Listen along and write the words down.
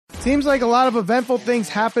Seems like a lot of eventful things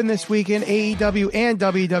happen this week in AEW and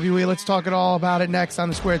WWE. Let's talk it all about it next on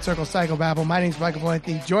the Squared Circle Psychobabble. My name is Michael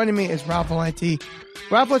Valenti. Joining me is Ralph Valenti.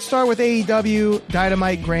 Ralph, let's start with AEW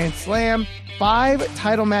Dynamite Grand Slam. 5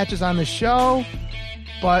 title matches on the show,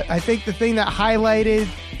 but I think the thing that highlighted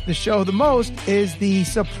the show the most is the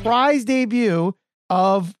surprise debut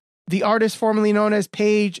of the artist formerly known as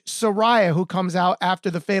Paige Saraya, who comes out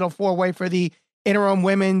after the Fatal 4-Way for the interim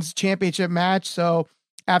women's championship match. So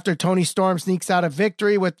after Toni Storm sneaks out a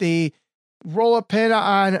victory with the roll-up pin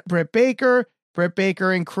on Britt Baker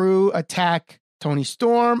and crew attack Toni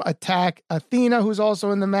Storm, attack Athena, who's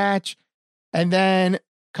also in the match, and then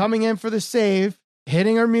coming in for the save,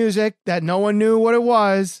 hitting her music that no one knew what it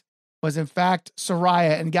was in fact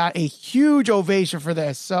Saraya, and got a huge ovation for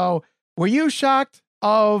this. So were you shocked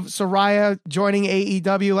of Saraya joining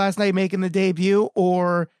AEW last night, making the debut,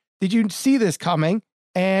 or did you see this coming?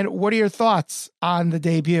 And what are your thoughts on the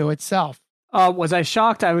debut itself? Was I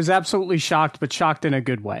shocked? I was absolutely shocked, but shocked in a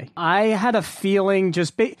good way. I had a feeling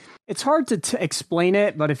it's hard to explain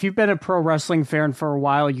it, but if you've been a pro wrestling fan for a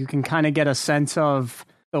while, you can kind of get a sense of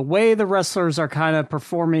the way the wrestlers are kind of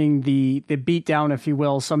performing the beatdown, if you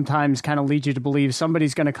will, sometimes kind of leads you to believe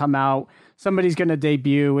somebody's going to come out, somebody's going to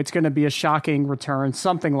debut, it's going to be a shocking return,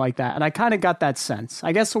 something like that. And I kind of got that sense.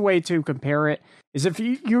 I guess a way to compare it is if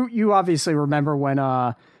you obviously remember when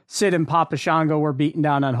Sid and Papa Shango were beating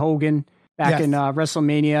down on Hogan back in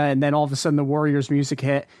WrestleMania, and then all of a sudden the Warriors music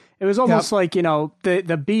hit. It was almost like,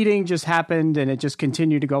 the beating just happened and it just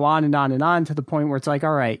continued to go on and on and on to the point where it's like,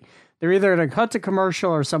 all right, they're either going to cut to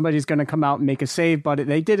commercial or somebody's going to come out and make a save, but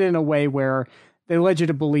they did it in a way where they led you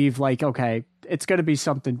to believe, like, okay, it's going to be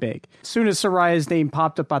something big. As soon as Saraya's name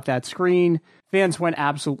popped up on that screen, fans went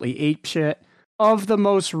absolutely apeshit. Of the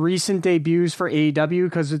most recent debuts for AEW,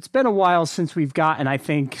 because it's been a while since we've gotten, I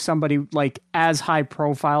think, somebody like as high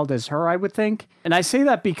profiled as her, I would think. And I say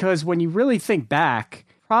that because when you really think back,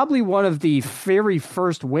 probably one of the very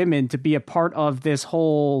first women to be a part of this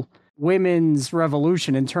whole women's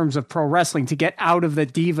revolution in terms of pro wrestling, to get out of the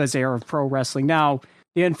Divas era of pro wrestling. Now,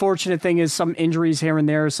 the unfortunate thing is some injuries here and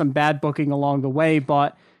there, some bad booking along the way,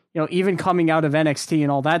 but even coming out of NXT and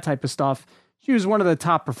all that type of stuff, she was one of the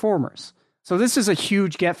top performers. So this is a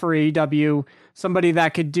huge get for AEW, somebody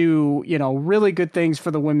that could do, really good things for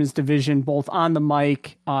the women's division, both on the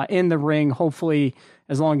mic, in the ring, hopefully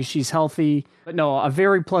as long as she's healthy. But no, a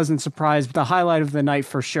very pleasant surprise, but the highlight of the night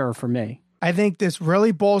for sure for me. I think this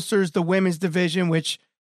really bolsters the women's division, which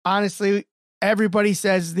honestly, everybody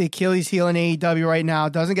says is the Achilles heel in AEW right now.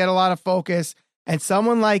 Doesn't get a lot of focus. And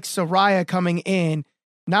someone like Saraya coming in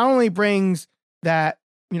not only brings that,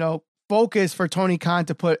 focus for Tony Khan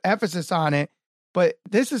to put emphasis on it, but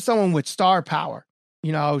this is someone with star power.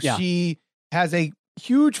 She has a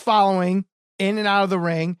huge following in and out of the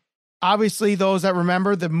ring. Obviously, those that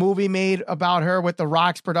remember the movie made about her with the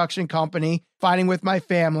Rock's production company, Fighting With My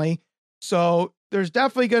Family. So there's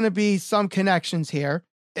definitely going to be some connections here.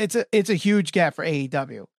 It's a huge get for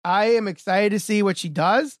AEW. I am excited to see what she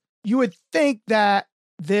does. You would think that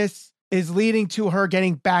this is leading to her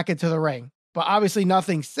getting back into the ring, but obviously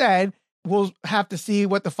nothing said. We'll have to see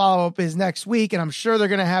what the follow-up is next week, and I'm sure they're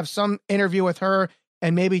going to have some interview with her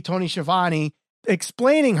and maybe Tony Schiavone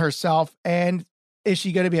explaining herself. And is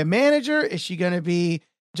she going to be a manager? Is she going to be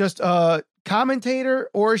just a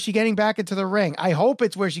commentator, or is she getting back into the ring? I hope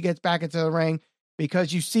it's where she gets back into the ring,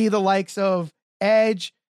 because you see the likes of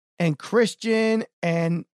Edge and Christian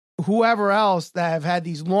and whoever else that have had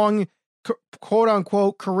these long, quote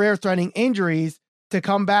unquote, career-threatening injuries to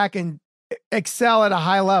come back and excel at a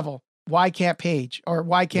high level. Why can't Paige, or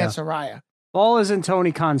why can't Saraya? Ball is in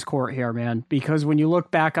Tony Khan's court here, man, because when you look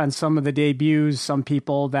back on some of the debuts, some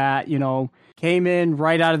people that, came in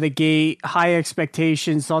right out of the gate, high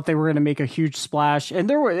expectations, thought they were going to make a huge splash. And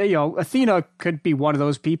there were, Athena could be one of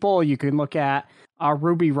those people. You can look at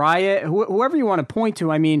Ruby Riott, whoever you want to point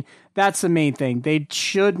to. I mean, that's the main thing. They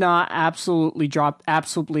should not absolutely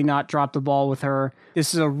not drop the ball with her.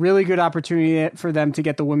 This is a really good opportunity for them to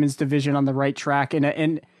get the women's division on the right track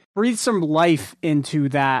and breathe some life into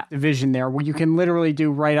that division there, where you can literally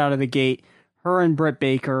do right out of the gate her and Britt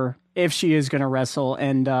Baker, if she is going to wrestle,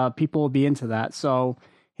 and people will be into that. So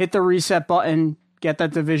hit the reset button, get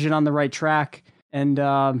that division on the right track, and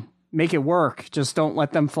make it work. Just don't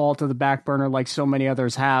let them fall to the back burner like so many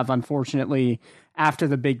others have, unfortunately, after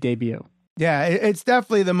the big debut. Yeah, it's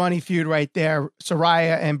definitely the money feud right there,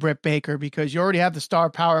 Saraya and Britt Baker, because you already have the star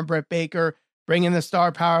power in Britt Baker, bringing the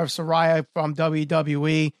star power of Saraya from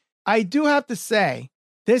WWE. I do have to say,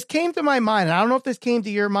 this came to my mind, and I don't know if this came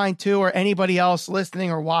to your mind too, or anybody else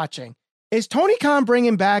listening or watching. Is Tony Khan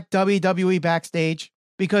bringing back WWE Backstage?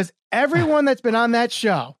 because everyone that's been on that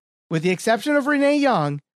show, with the exception of Renee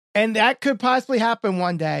Young, and that could possibly happen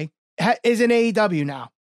one day, is in AEW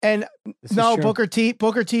now. And no, Booker T's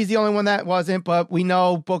the only one that wasn't, but we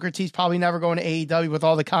know Booker T's probably never going to AEW with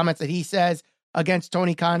all the comments that he says against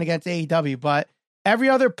Tony Khan, against AEW. But every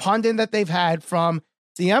other pundit that they've had, from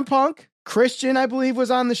CM Punk, Christian, I believe,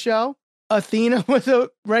 was on the show, Athena was a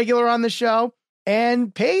regular on the show,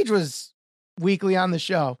 and Paige was weekly on the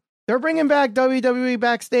show. They're bringing back WWE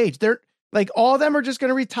Backstage. They're like, all of them are just going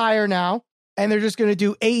to retire now, and they're just going to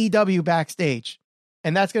do AEW Backstage.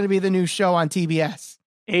 And that's going to be the new show on TBS.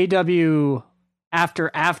 AEW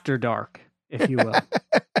After Dark, if you will.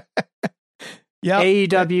 Yeah.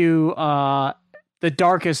 AEW, the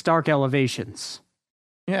darkest dark elevations.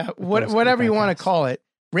 Yeah, whatever you want to call it.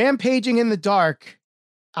 Rampaging in the dark,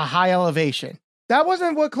 a high elevation. That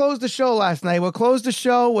wasn't what closed the show last night. What closed the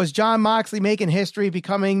show was Jon Moxley making history,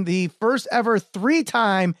 becoming the first ever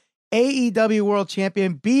 3-time AEW World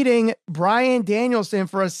Champion, beating Bryan Danielson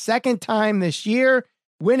for a second time this year,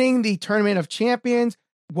 winning the Tournament of Champions.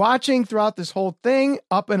 Watching throughout this whole thing,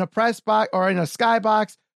 up in a press box or in a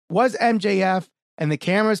skybox, was MJF, and the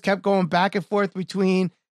cameras kept going back and forth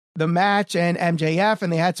between the match and MJF,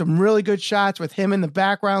 and they had some really good shots with him in the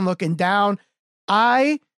background looking down.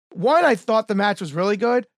 I thought the match was really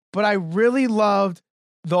good, but I really loved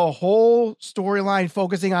the whole storyline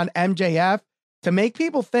focusing on MJF to make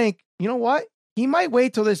people think, you know what? He might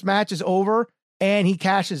wait till this match is over and he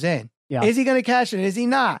cashes in. Yeah. Is he going to cash in? Is he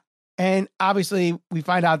not? And obviously we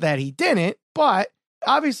find out that he didn't, but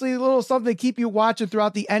obviously a little something to keep you watching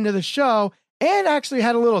throughout the end of the show, and actually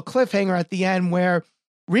had a little cliffhanger at the end where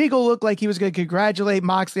Regal looked like he was going to congratulate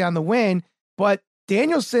Moxley on the win, but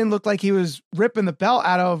Danielson looked like he was ripping the belt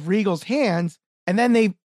out of Regal's hands, and then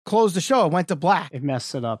they closed the show. It went to black. It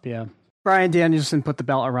messed it up, yeah. Bryan Danielson put the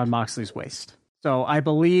belt around Moxley's waist. So I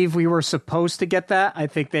believe we were supposed to get that. I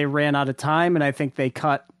think they ran out of time, and I think they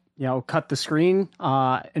cut the screen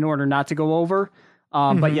in order not to go over.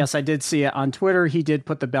 But yes, I did see it on Twitter. He did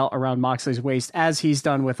put the belt around Moxley's waist, as he's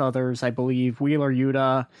done with others. I believe Wheeler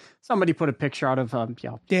Yuta. Somebody put a picture out of him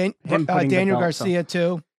Daniel Garcia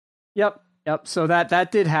too. Yep. So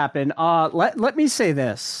that did happen. Let me say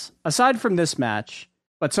this. Aside from this match,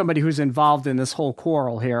 but somebody who's involved in this whole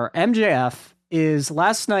quarrel here, MJF is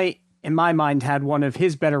last night, in my mind, had one of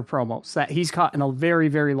his better promos that he's caught in a very,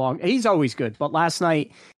 very long. He's always good, but last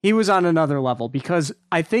night he was on another level, because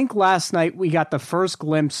I think last night we got the first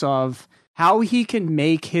glimpse of how he can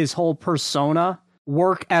make his whole persona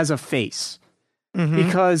work as a face.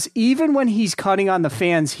 Because even when he's cutting on the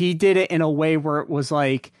fans, he did it in a way where it was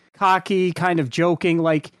like cocky, kind of joking,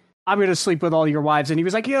 like, I'm going to sleep with all your wives. And he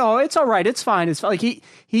was like, it's all right. It's fine. It's fine. Like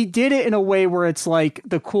he did it in a way where it's like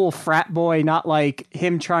the cool frat boy, not like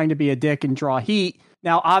him trying to be a dick and draw heat.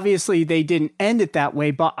 Now, obviously they didn't end it that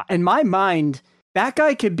way, but in my mind, that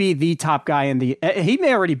guy could be the top guy he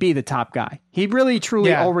may already be the top guy. He really,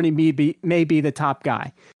 truly already may be the top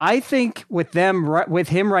guy. I think with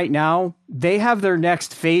him right now, they have their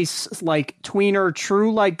next face, like tweener,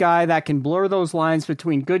 true like guy that can blur those lines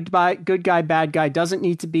between good guy, bad guy. Doesn't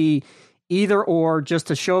need to be either or,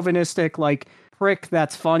 just a chauvinistic like prick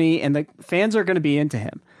that's funny, and the fans are going to be into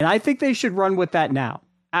him. And I think they should run with that now,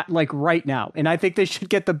 right now. And I think they should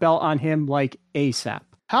get the belt on him like ASAP.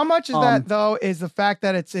 How much of that, though, is the fact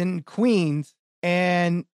that it's in Queens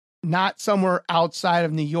and not somewhere outside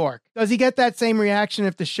of New York? Does he get that same reaction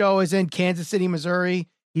if the show is in Kansas City, Missouri?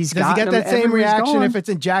 Does he get that same reaction if it's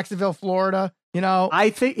in Jacksonville, Florida? I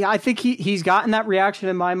think he's gotten that reaction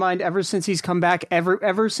in my mind ever since he's come back.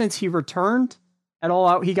 Ever since he returned at All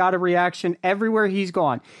Out, he got a reaction everywhere he's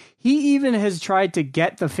gone. He even has tried to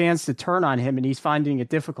get the fans to turn on him, and he's finding it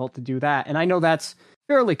difficult to do that. And I know that's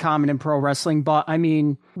fairly common in pro wrestling, but I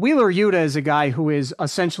mean, Wheeler Yuta is a guy who is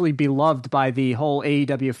essentially beloved by the whole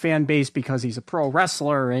AEW fan base because he's a pro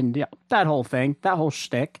wrestler and that whole thing, that whole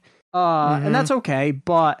shtick. And that's okay,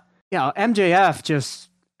 but MJF just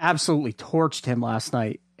absolutely torched him last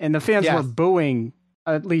night, and the fans were booing.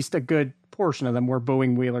 At least a good portion of them were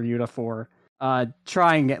booing Wheeler Yuta for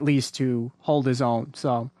trying at least to hold his own.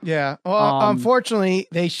 So unfortunately,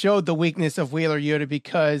 they showed the weakness of Wheeler Yuta,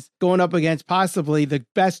 because going up against possibly the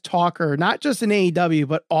best talker, not just in AEW,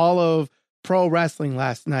 but all of pro wrestling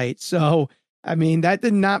last night. So, I mean, that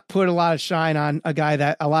did not put a lot of shine on a guy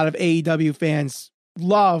that a lot of AEW fans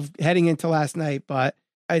love heading into last night. But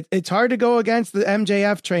it's hard to go against the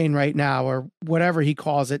MJF train right now, or whatever he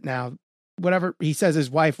calls it now. Whatever he says his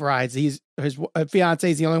wife rides, his fiance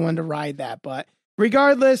is the only one to ride that. But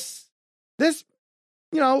regardless, this,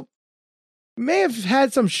 may have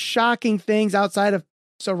had some shocking things outside of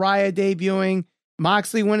Saraya debuting,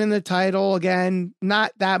 Moxley winning the title again,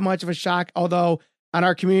 not that much of a shock, although on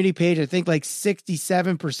our community page, I think like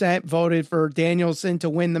 67% voted for Danielson to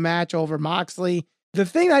win the match over Moxley. The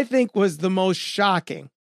thing I think was the most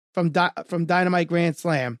shocking from Dynamite Grand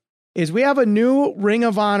Slam is we have a new Ring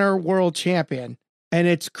of Honor world champion, and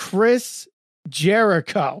it's Chris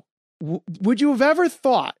Jericho. Would you have ever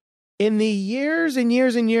thought in the years and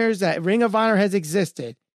years and years that Ring of Honor has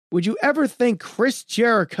existed, would you ever think Chris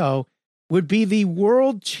Jericho would be the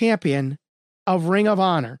world champion of Ring of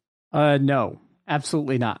Honor? No,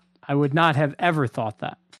 absolutely not. I would not have ever thought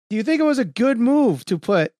that. Do you think it was a good move to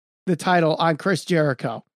put the title on Chris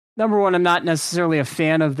Jericho? Number one, I'm not necessarily a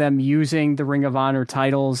fan of them using the Ring of Honor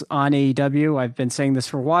titles on AEW. I've been saying this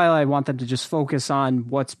for a while. I want them to just focus on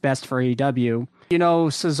what's best for AEW. You know,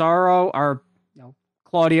 Cesaro, or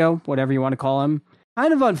Claudio, whatever you want to call him,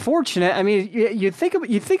 kind of unfortunate. I mean, you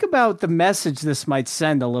think about the message this might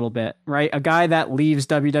send a little bit, right? A guy that leaves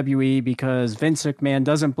WWE because Vince McMahon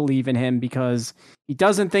doesn't believe in him, because he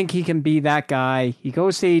doesn't think he can be that guy. He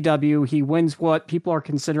goes to AEW. He wins what people are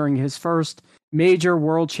considering his first major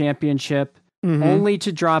world championship, only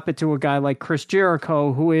to drop it to a guy like Chris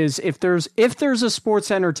Jericho, who is, if there's a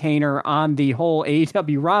sports entertainer on the whole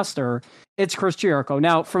AEW roster, it's Chris Jericho.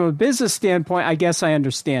 Now, from a business standpoint, I guess I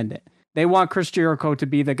understand it. They want Chris Jericho to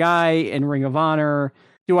be the guy in Ring of Honor.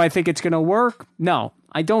 Do I think it's going to work? No,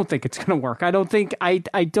 I don't think it's going to work. I don't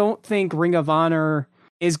think Ring of Honor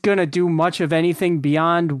is going to do much of anything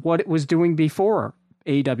beyond what it was doing before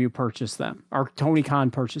AEW purchased them, or Tony Khan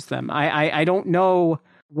purchased them. I don't know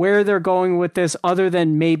where they're going with this, other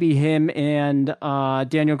than maybe him and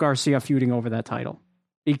Daniel Garcia feuding over that title,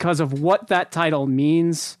 because of what that title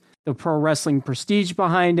means, the pro wrestling prestige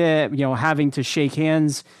behind it, having to shake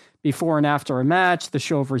hands before and after a match, the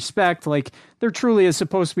show of respect. Like, there truly is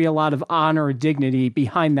supposed to be a lot of honor and dignity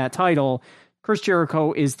behind that title. Chris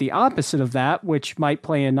Jericho is the opposite of that, which might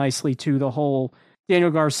play in nicely to the whole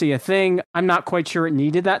Daniel Garcia thing. I'm not quite sure it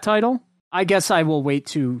needed that title. I guess I will wait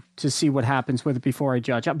to see what happens with it before I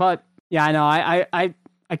judge. But yeah, I know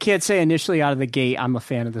I can't say initially out of the gate I'm a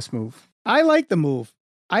fan of this move. I like the move.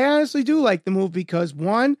 I honestly do like the move because,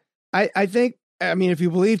 one, I think, I mean, if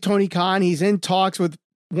you believe Tony Khan, he's in talks with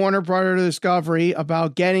Warner Brothers Discovery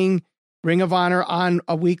about getting Ring of Honor on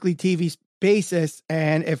a weekly TV basis.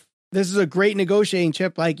 And if this is a great negotiating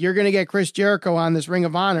chip, like, you're going to get Chris Jericho on this Ring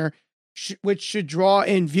of Honor, which should draw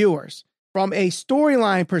in viewers. From a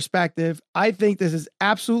storyline perspective, I think this is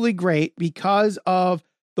absolutely great because of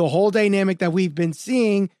the whole dynamic that we've been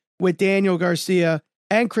seeing with Daniel Garcia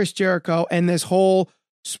and Chris Jericho, and this whole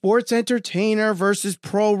sports entertainer versus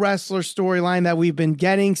pro wrestler storyline that we've been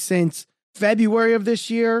getting since February of this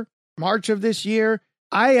year, March of this year.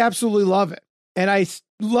 I absolutely love it. And I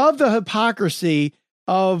love the hypocrisy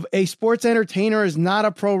of a sports entertainer is not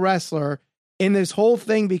a pro wrestler in this whole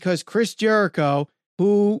thing, because Chris Jericho,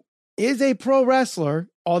 who is a pro wrestler,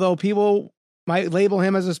 although people might label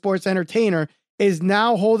him as a sports entertainer, is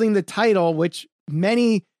now holding the title, which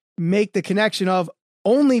many make the connection of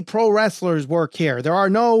only pro wrestlers work here. There are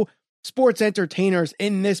no sports entertainers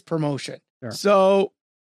in this promotion. Sure. So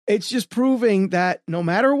it's just proving that no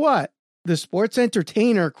matter what, the sports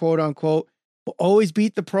entertainer, quote unquote, will always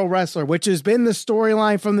beat the pro wrestler, which has been the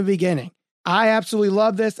storyline from the beginning. I absolutely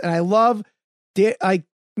love this. And I love,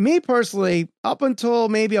 me personally, up until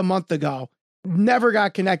maybe a month ago, never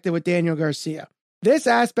got connected with Daniel Garcia. This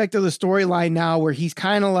aspect of the storyline now where he's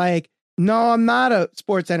kind of like, no, I'm not a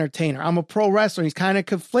sports entertainer, I'm a pro wrestler. He's kind of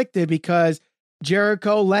conflicted because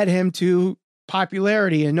Jericho led him to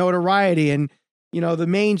popularity and notoriety and, the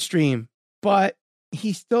mainstream. But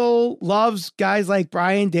he still loves guys like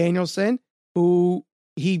Bryan Danielson, who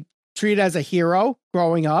he treated as a hero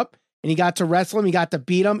growing up. And he got to wrestle him. He got to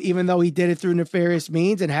beat him, even though he did it through nefarious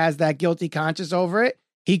means and has that guilty conscience over it.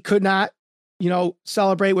 He could not,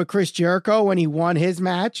 celebrate with Chris Jericho when he won his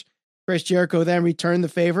match. Chris Jericho then returned the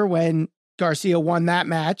favor when Garcia won that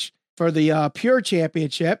match for the Pure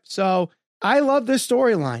Championship. So I love this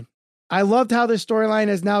storyline. I loved how this storyline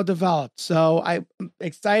has now developed. So I'm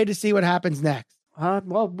excited to see what happens next.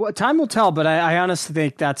 Well, time will tell, but I honestly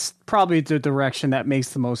think that's probably the direction that makes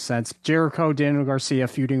the most sense. Jericho, Daniel Garcia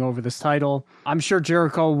feuding over this title. I'm sure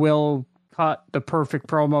Jericho will cut the perfect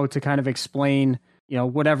promo to kind of explain,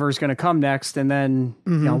 whatever is going to come next. And then,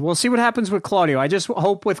 we'll see what happens with Claudio. I just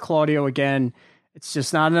hope with Claudio, again, it's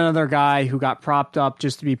just not another guy who got propped up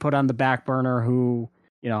just to be put on the back burner, who,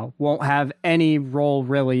 won't have any role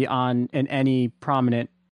really in any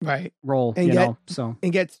prominent role,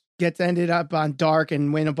 and gets ended up on Dark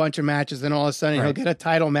and win a bunch of matches, and all of a sudden he'll get a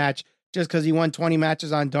title match just because he won 20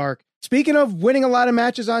 matches on Dark. Speaking of winning a lot of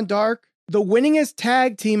matches on Dark, the winningest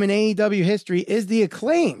tag team in AEW history is the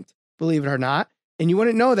Acclaimed, believe it or not. And you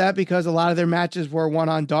wouldn't know that because a lot of their matches were won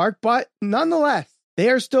on Dark, but nonetheless, they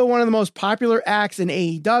are still one of the most popular acts in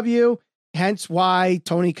AEW, hence why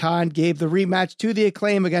Tony Khan gave the rematch to the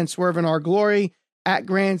Acclaim against Swerve in Our Glory at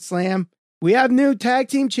Grand Slam. We have new tag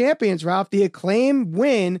team champions, Ralph. The Acclaim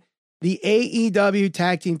win the AEW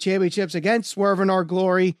Tag Team Championships against Swerve in Our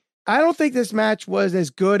Glory. I don't think this match was as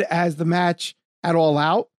good as the match at All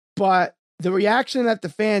Out, but the reaction that the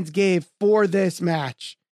fans gave for this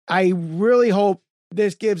match, I really hope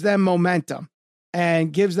this gives them momentum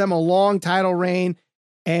and gives them a long title reign.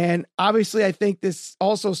 And obviously, I think this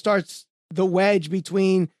also starts the wedge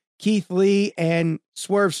between Keith Lee and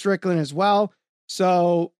Swerve Strickland as well.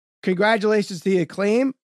 So congratulations to the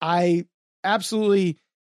Acclaim. I absolutely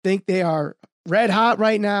think they are red hot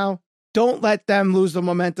right now. Don't let them lose the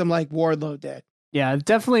momentum like Wardlow did. Yeah,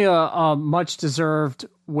 definitely a much deserved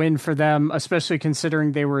win for them, especially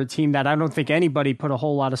considering they were a team that I don't think anybody put a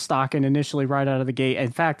whole lot of stock in initially right out of the gate.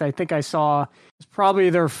 In fact, I think I saw it's probably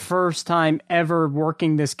their first time ever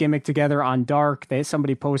working this gimmick together on Dark.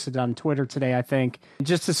 Somebody posted on Twitter today, I think,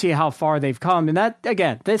 just to see how far they've come. And that,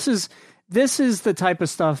 again, this is the type of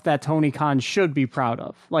stuff that Tony Khan should be proud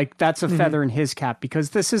of. Like, that's a feather in his cap, because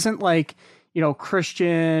this isn't like,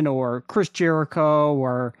 Christian or Chris Jericho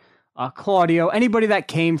or Claudio, anybody that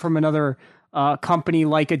came from another company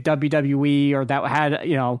like a WWE or that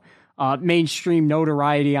had, mainstream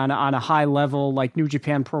notoriety on a high level like New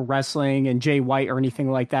Japan Pro Wrestling and Jay White or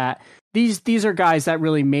anything like that. These are guys that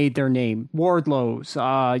really made their name. Wardlow's,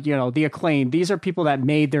 the Acclaim. These are people that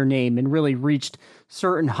made their name and really reached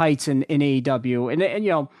certain heights in AEW.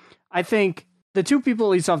 And I think the two people, at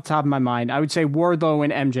least off the top of my mind, I would say Wardlow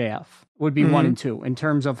and MJF would be 1 and 2 in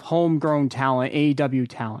terms of homegrown talent, AEW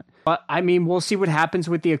talent. But I mean, we'll see what happens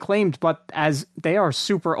with the Acclaimed, but as they are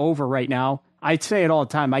super over right now, I say it all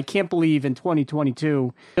the time. I can't believe in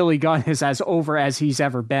 2022, Billy Gunn is as over as he's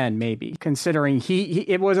ever been, maybe, considering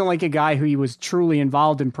it wasn't like a guy who he was truly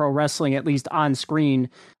involved in pro wrestling, at least on screen,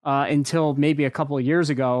 until maybe a couple of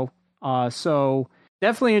years ago. So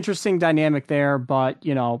definitely interesting dynamic there, but,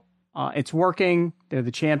 it's working. They're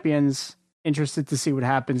the champions. Interested to see what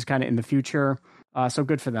happens kind of in the future. So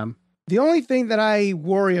good for them. The only thing that I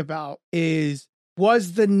worry about was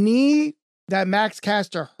the knee that Max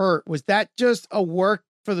Caster hurt, was that just a work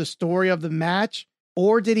for the story of the match,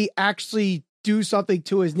 or did he actually do something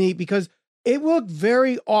to his knee? Because it looked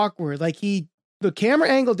very awkward. Like the camera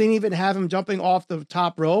angle didn't even have him jumping off the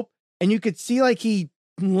top rope, and you could see like he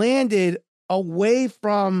landed away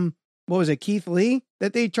from, what was it, Keith Lee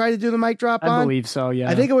that they tried to do the mic drop on? I believe so, yeah.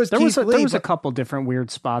 I think it was Keith Lee. There was a couple different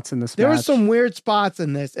weird spots in this match. There were some weird spots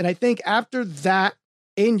in this, and I think after that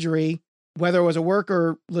injury, whether it was a work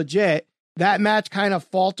or legit, that match kind of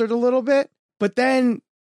faltered a little bit. But then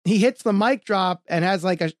he hits the mic drop and has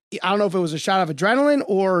like I don't know if it was a shot of adrenaline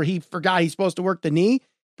or he forgot he's supposed to work the knee,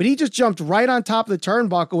 but he just jumped right on top of the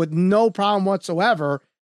turnbuckle with no problem whatsoever,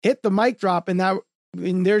 hit the mic drop, and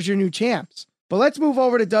there's your new champs. But let's move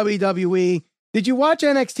over to WWE. Did you watch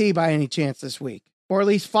NXT by any chance this week? Or at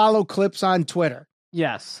least follow clips on Twitter?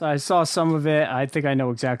 Yes, I saw some of it. I think I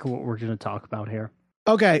know exactly what we're going to talk about here.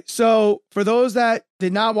 Okay, so for those that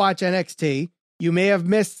did not watch NXT, you may have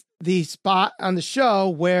missed the spot on the show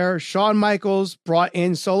where Shawn Michaels brought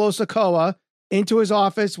in Solo Sikoa into his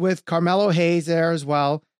office with Carmelo Hayes there as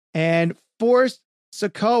well, and forced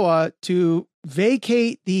Sikoa to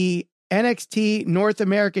vacate the NXT North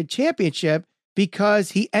American Championship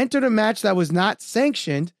because he entered a match that was not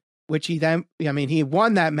sanctioned, which he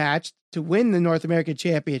won that match to win the North American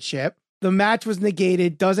Championship. The match was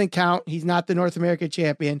negated, doesn't count. He's not the North American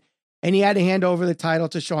champion, and he had to hand over the title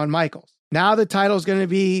to Shawn Michaels. Now the title is going to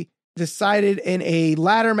be decided in a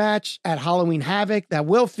ladder match at Halloween Havoc that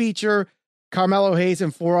will feature Carmelo Hayes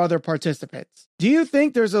and 4 other participants. Do you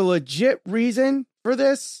think there's a legit reason for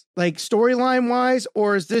this, like storyline wise,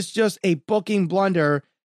 or is this just a booking blunder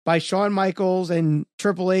by Shawn Michaels and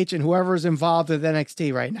Triple H and whoever's involved with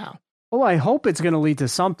NXT right now? Well, I hope it's going to lead to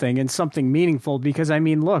something and something meaningful, because I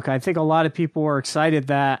mean, look, I think a lot of people were excited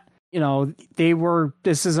that,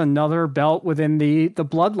 this is another belt within the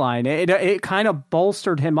bloodline. It kind of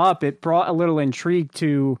bolstered him up. It brought a little intrigue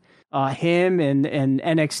to him and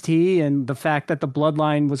NXT, and the fact that the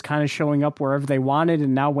bloodline was kind of showing up wherever they wanted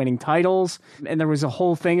and now winning titles. And there was a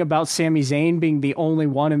whole thing about Sami Zayn being the only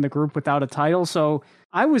one in the group without a title. So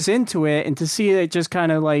I was into it, and to see it just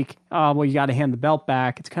kind of like, you got to hand the belt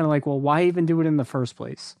back. It's kind of like, well, why even do it in the first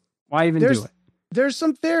place? Why even do it? There's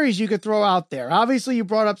some theories you could throw out there. Obviously, you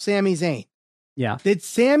brought up Sami Zayn. Yeah. Did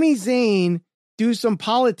Sami Zayn do some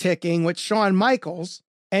politicking with Shawn Michaels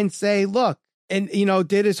and say, look, and,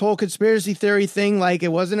 did his whole conspiracy theory thing, like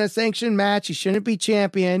it wasn't a sanctioned match. He shouldn't be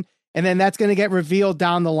champion. And then that's going to get revealed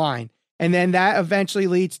down the line. And then that eventually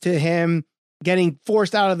leads to him getting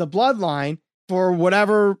forced out of the bloodline for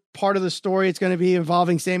whatever part of the story it's going to be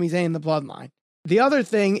involving Sami Zayn and the bloodline. The other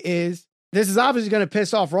thing is, this is obviously going to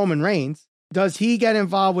piss off Roman Reigns. Does he get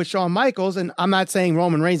involved with Shawn Michaels? And I'm not saying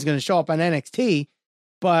Roman Reigns is going to show up on NXT,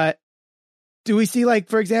 but do we see, like,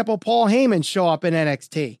 for example, Paul Heyman show up in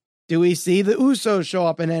NXT? Do we see the Usos show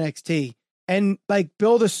up in NXT? And, like,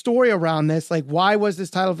 build a story around this. Like, why was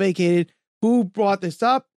this title vacated? Who brought this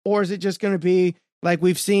up? Or is it just going to be like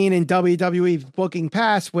we've seen in WWE booking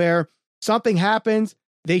past, where something happens,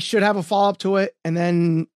 they should have a follow-up to it, and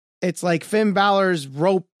then it's like Finn Balor's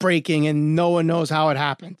rope breaking and no one knows how it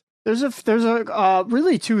happened? There's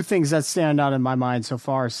really two things that stand out in my mind so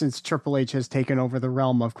far since Triple H has taken over the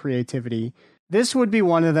realm of creativity. This would be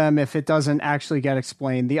one of them if it doesn't actually get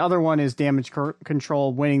explained. The other one is Damage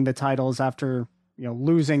Control winning the titles after,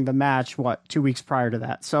 losing the match, 2 weeks prior to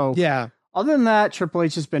that. So yeah. Other than that, Triple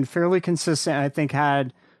H has been fairly consistent. I think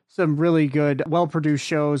had some really good, well-produced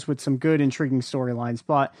shows with some good, intriguing storylines.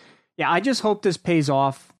 But yeah, I just hope this pays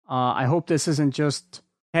off. I hope this isn't just,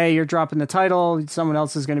 hey, you're dropping the title, someone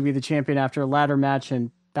else is going to be the champion after a ladder match,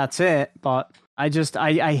 and that's it. But I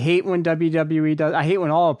hate when WWE does, I hate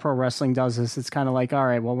when all pro wrestling does this. It's kind of like, all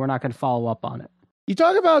right, well, we're not going to follow up on it. You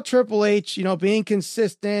talk about Triple H, being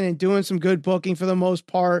consistent and doing some good booking for the most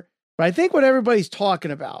part. But I think what everybody's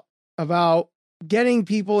talking about getting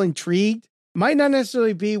people intrigued, might not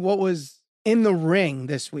necessarily be what was in the ring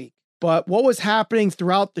this week, but what was happening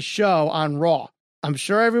throughout the show on Raw. I'm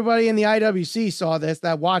sure everybody in the IWC saw this,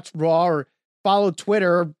 that watched Raw or followed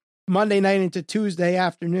Twitter Monday night into Tuesday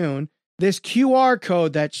afternoon. This QR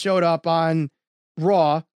code that showed up on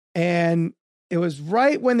Raw, and it was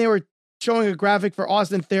right when they were showing a graphic for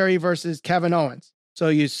Austin Theory versus Kevin Owens. So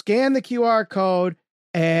you scan the QR code,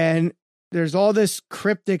 and there's all this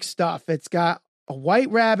cryptic stuff. It's got a white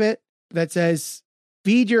rabbit that says,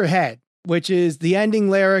 "Feed your head," which is the ending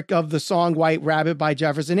lyric of the song White Rabbit by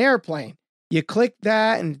Jefferson Airplane. You click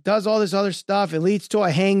that and it does all this other stuff. It leads to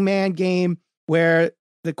a Hangman game where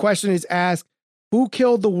the question is asked, who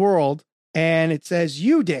killed the world? And it says,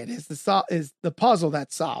 you did, is the puzzle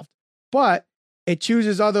that's solved. But it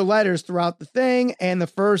chooses other letters throughout the thing, and the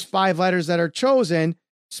first 5 letters that are chosen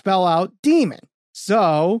spell out demon.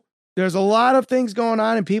 So there's a lot of things going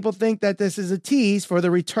on, and people think that this is a tease for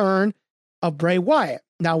the return of Bray Wyatt.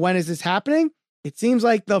 Now, when is this happening? It seems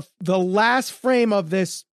like the last frame of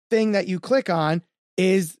this thing that you click on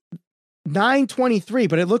is 9:23,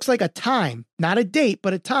 but it looks like a time, not a date,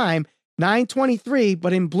 but a time, 9:23,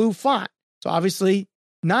 but in blue font. So obviously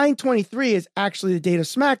 9:23 is actually the date of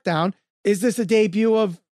SmackDown. Is this a debut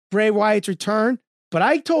of Bray Wyatt's return? But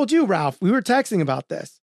I told you, Ralph, we were texting about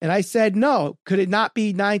this. And I said, no, could it not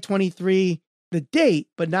be 9:23 the date,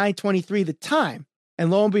 but 9:23 the time?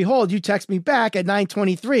 And lo and behold, you text me back at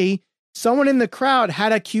 9:23. Someone in the crowd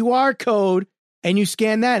had a QR code, and you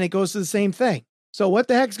scan that and it goes to the same thing. So what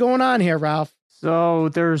the heck's going on here, Ralph? So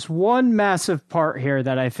there's one massive part here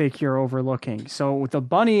that I think you're overlooking. So the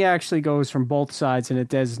bunny actually goes from both sides, and it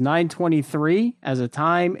does 9:23 as a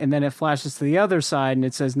time, and then it flashes to the other side and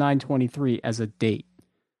it says 9:23 as a date.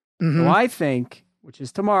 So I think, which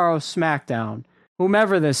is tomorrow, SmackDown,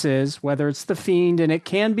 whomever this is, whether it's The Fiend, and it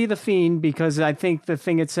can be The Fiend because I think the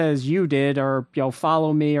thing it says you did, or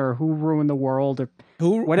follow me, or who ruined the world, or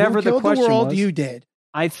whatever the question was. You did.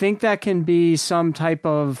 I think that can be some type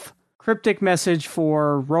of cryptic message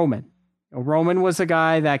for Roman. Roman was a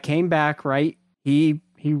guy that came back, right? He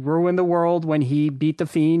ruined the world when he beat The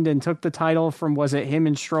Fiend and took the title from, was it him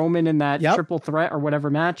and Strowman in that triple threat or whatever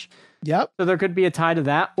match? Yep. So there could be a tie to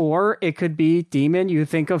that, or it could be Demon. You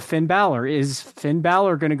think of Finn Balor. Is Finn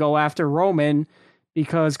Balor going to go after Roman?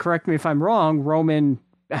 Because, correct me if I'm wrong, Roman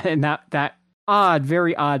in that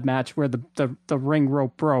very odd match where the ring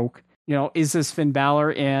rope broke, is this Finn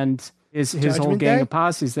Balor and is his whole gang of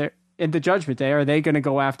posses there in the Judgment Day? Are they going to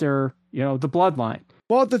go after, the bloodline?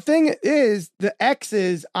 Well, the thing is, the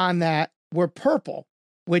X's on that were purple,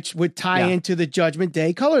 which would tie into the Judgment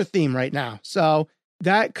Day color theme right now. So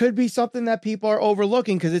that could be something that people are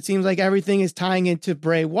overlooking because it seems like everything is tying into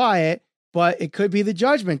Bray Wyatt, but it could be the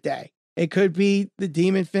Judgment Day. It could be the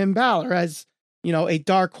Demon Finn Balor as, a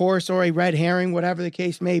dark horse or a red herring, whatever the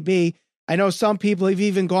case may be. I know some people have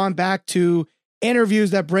even gone back to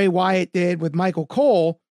interviews that Bray Wyatt did with Michael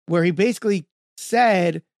Cole, where he basically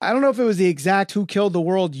said, I don't know if it was the exact who killed the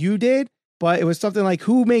world you did, but it was something like,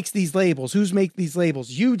 who makes these labels? Who's make these labels?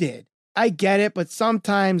 You did. I get it, but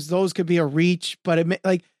sometimes those could be a reach, but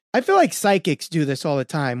I feel like psychics do this all the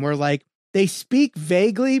time, where like they speak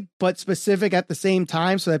vaguely but specific at the same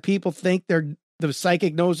time so that people think the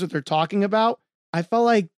psychic knows what they're talking about. I felt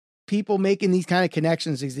like people making these kind of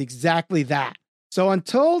connections is exactly that. So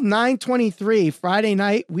until 9/23 Friday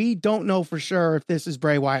night, we don't know for sure if this is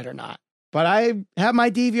Bray Wyatt or not. But I have my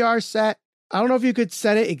DVR set. I don't know if you could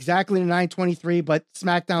set it exactly to 9/23, but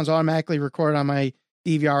SmackDown's automatically recorded on my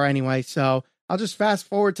DVR anyway. So I'll just fast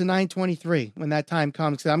forward to 9/23 when that time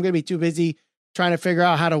comes, because I'm going to be too busy trying to figure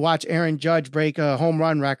out how to watch Aaron Judge break a home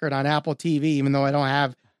run record on Apple TV, even though I don't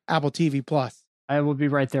have Apple TV Plus. I will be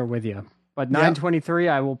right there with you. But 9/23,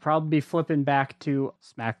 I will probably be flipping back to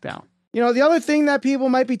SmackDown. You know, the other thing that people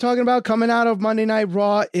might be talking about coming out of Monday Night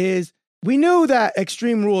Raw is we knew that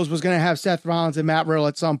Extreme Rules was going to have Seth Rollins and Matt Riddle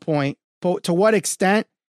at some point. But to what extent?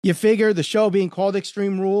 You figure the show being called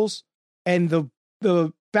Extreme Rules and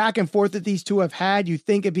the back and forth that these two have had, you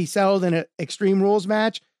think it'd be settled in an Extreme Rules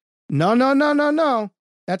match. No.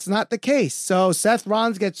 That's not the case. So Seth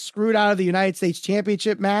Rollins gets screwed out of the United States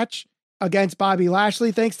Championship match against Bobby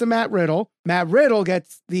Lashley thanks to Matt Riddle. Matt Riddle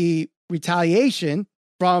gets the retaliation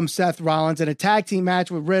from Seth Rollins in a tag team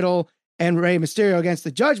match with Riddle and Rey Mysterio against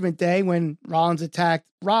the Judgment Day when Rollins attacked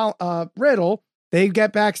Riddle. They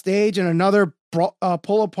get backstage and another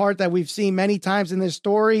pull apart that we've seen many times in this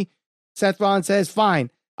story. Seth Rollins says,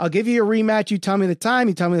 fine, I'll give you a rematch. You tell me the time,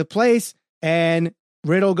 you tell me the place. And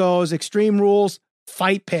Riddle goes, Extreme Rules,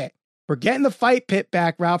 Fight Pit. We're getting the Fight Pit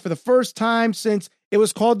back route for the first time since it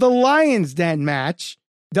was called the Lion's Den match.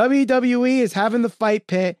 WWE is having the Fight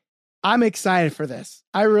Pit. I'm excited for this.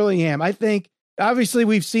 I really am. I think, obviously,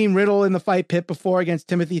 we've seen Riddle in the Fight Pit before against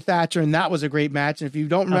Timothy Thatcher, and that was a great match. And if you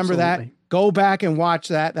don't remember that, go back and watch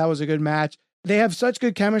that. That was a good match. They have such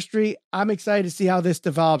good chemistry. I'm excited to see how this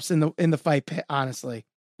develops in the Fight Pit, honestly.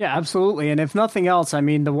 Yeah, absolutely. And if nothing else, I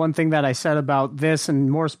mean, the one thing that I said about this, and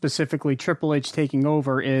more specifically Triple H taking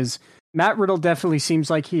over, is Matt Riddle definitely seems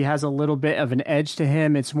like he has a little bit of an edge to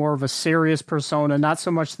him. It's more of a serious persona, not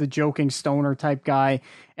so much the joking stoner type guy.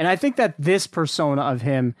 And I think that this persona of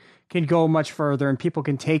him can go much further and people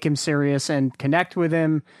can take him serious and connect with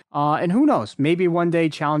him. And who knows, maybe one day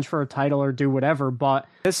challenge for a title or do whatever. But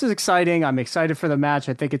this is exciting. I'm excited for the match.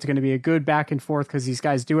 I think it's going to be a good back and forth because these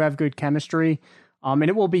guys do have good chemistry. And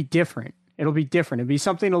it will be different. It'll be different. It'll be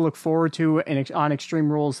something to look forward to on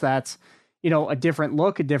Extreme Rules that's, you know, a different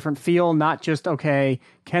look, a different feel, not just, okay,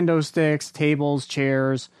 kendo sticks, tables,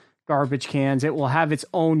 chairs, garbage cans. It will have its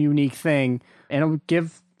own unique thing, and it'll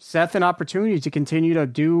give Seth an opportunity to continue to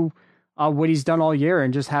do what he's done all year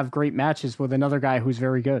and just have great matches with another guy who's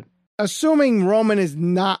very good. Assuming Roman is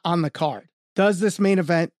not on the card, does this main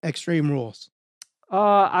event Extreme Rules?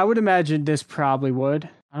 I would imagine this probably would.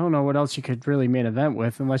 I don't know what else you could really main event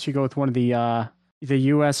with unless you go with one of the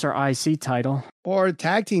US or IC title. Or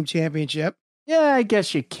tag team championship. Yeah, I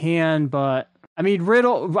guess you can, but I mean,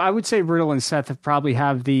 I would say Riddle and Seth probably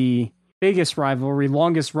have the biggest rivalry,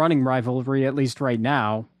 longest running rivalry, at least right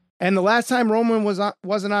now. And the last time Roman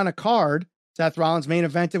wasn't on a card, Seth Rollins main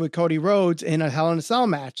evented with Cody Rhodes in a Hell in a Cell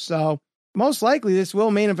match. So most likely this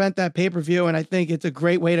will main event that pay-per-view, and I think it's a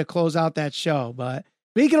great way to close out that show. But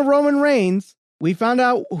speaking of Roman Reigns, we found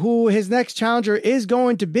out who his next challenger is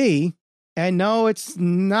going to be. And no, it's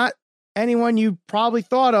not anyone you probably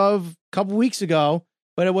thought of a couple weeks ago,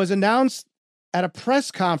 but it was announced at a press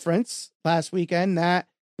conference last weekend that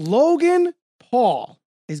Logan Paul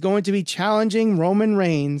is going to be challenging Roman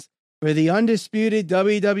Reigns for the undisputed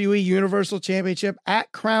WWE Universal Championship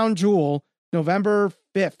at Crown Jewel, November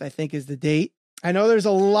 5th, I think is the date. I know there's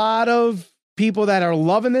a lot of people that are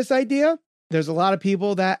loving this idea. There's a lot of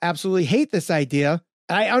people that absolutely hate this idea.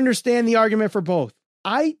 I understand the argument for both.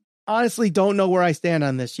 I honestly don't know where I stand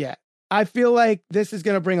on this yet. I feel like this is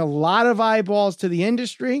going to bring a lot of eyeballs to the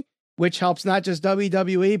industry, which helps not just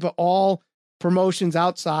WWE, but all promotions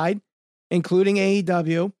outside, including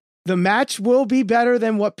AEW. The match will be better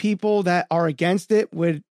than what people that are against it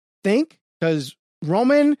would think, because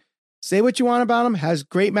Roman, say what you want about him, has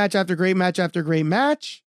great match after great match after great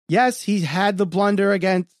match. Yes, he had the blunder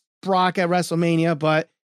against Brock at WrestleMania,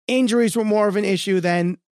 but injuries were more of an issue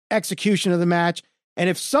than execution of the match. And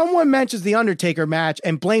if someone mentions the Undertaker match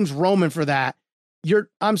and blames Roman for that,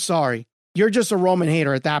 I'm sorry. You're just a Roman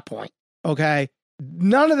hater at that point. Okay.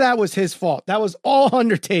 None of that was his fault. That was all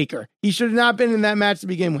Undertaker. He should have not been in that match to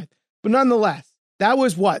begin with. But nonetheless, that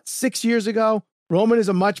was 6 years ago. Roman is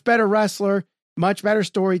a much better wrestler, much better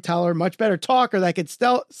storyteller, much better talker that could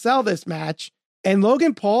sell this match. And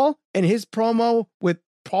Logan Paul and his promo with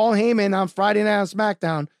Paul Heyman on Friday Night on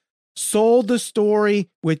SmackDown sold the story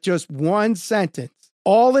with just one sentence.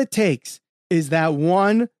 All it takes is that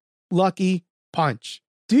one lucky punch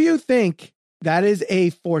Do you think that is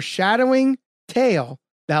a foreshadowing tale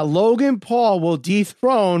that Logan Paul will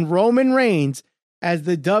dethrone Roman Reigns as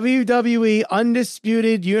the WWE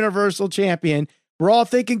Undisputed Universal Champion? We're all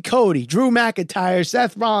thinking Cody, Drew McIntyre,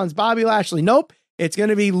 Seth Rollins, Bobby Lashley. Nope. It's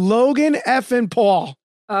going to be Logan effing Paul.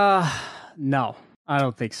 No, I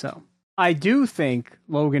don't think so. I do think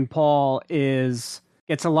Logan Paul gets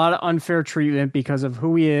a lot of unfair treatment because of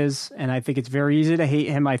who he is, and I think it's very easy to hate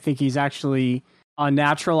him. I think he's actually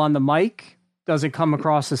unnatural on the mic, doesn't come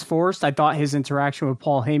across as forced. I thought his interaction with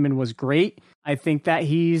Paul Heyman was great. I think that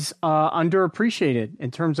he's underappreciated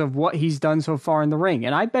in terms of what he's done so far in the ring,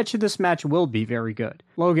 and I bet you this match will be very good.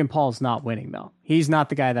 Logan Paul's not winning, though. He's not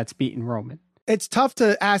the guy that's beaten Roman. It's tough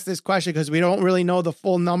to ask this question because we don't really know the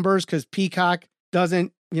full numbers because Peacock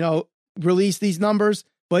doesn't, release these numbers.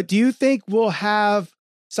 But do you think we'll have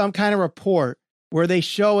some kind of report where they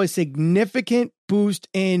show a significant boost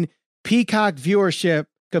in Peacock viewership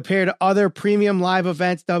compared to other premium live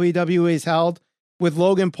events WWE has held with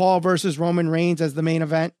Logan Paul versus Roman Reigns as the main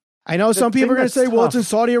event? I know some people are going to say, well, it's in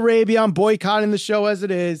Saudi Arabia. I'm boycotting the show as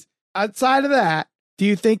it is. Outside of that, do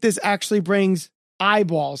you think this actually brings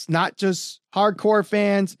eyeballs, not just hardcore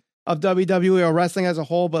fans of WWE or wrestling as a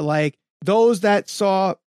whole, but like those that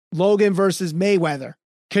saw Logan versus Mayweather?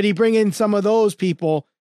 Could he bring in some of those people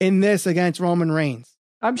in this against Roman Reigns?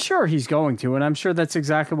 I'm sure he's going to, and I'm sure that's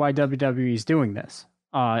exactly why WWE is doing this.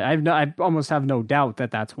 I almost have no doubt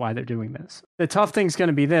that that's why they're doing this. The tough thing's going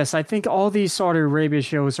to be this. I think all these Saudi Arabia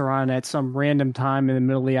shows are on at some random time in the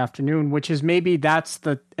middle of the afternoon, which is maybe that's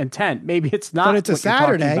the intent. Maybe it's not. But it's a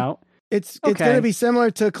Saturday. It's going to be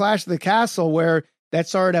similar to Clash of the Castle where that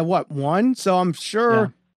started at 1? So I'm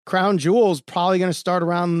sure Crown Jewel's probably going to start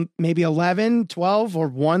around maybe 11, 12 or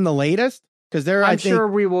 1 the latest. Because I'm sure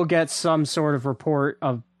we will get some sort of report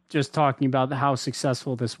of just talking about how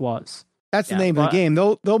successful this was. That's the name of the game.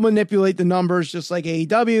 They'll manipulate the numbers just like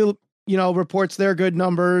AEW, reports their good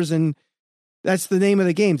numbers. And that's the name of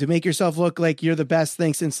the game, to make yourself look like you're the best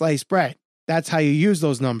thing since sliced bread. That's how you use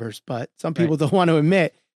those numbers. But some people don't want to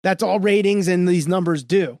admit that's all ratings and these numbers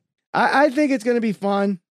do. I think it's going to be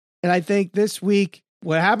fun. And I think this week,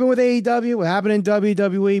 what happened with AEW, what happened in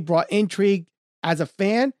WWE brought intrigue as a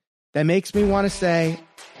fan that makes me want to say,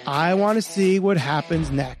 I want to see what happens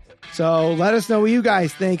next. So let us know what you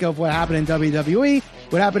guys think of what happened in WWE,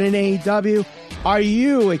 what happened in AEW. Are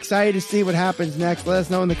you excited to see what happens next? Let us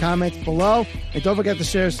know in the comments below. And don't forget to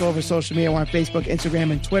share us over social media. We're on Facebook, Instagram,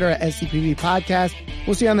 and Twitter at SCPV Podcast.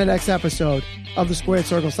 We'll see you on the next episode of the Squared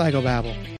Circle Psychobabble.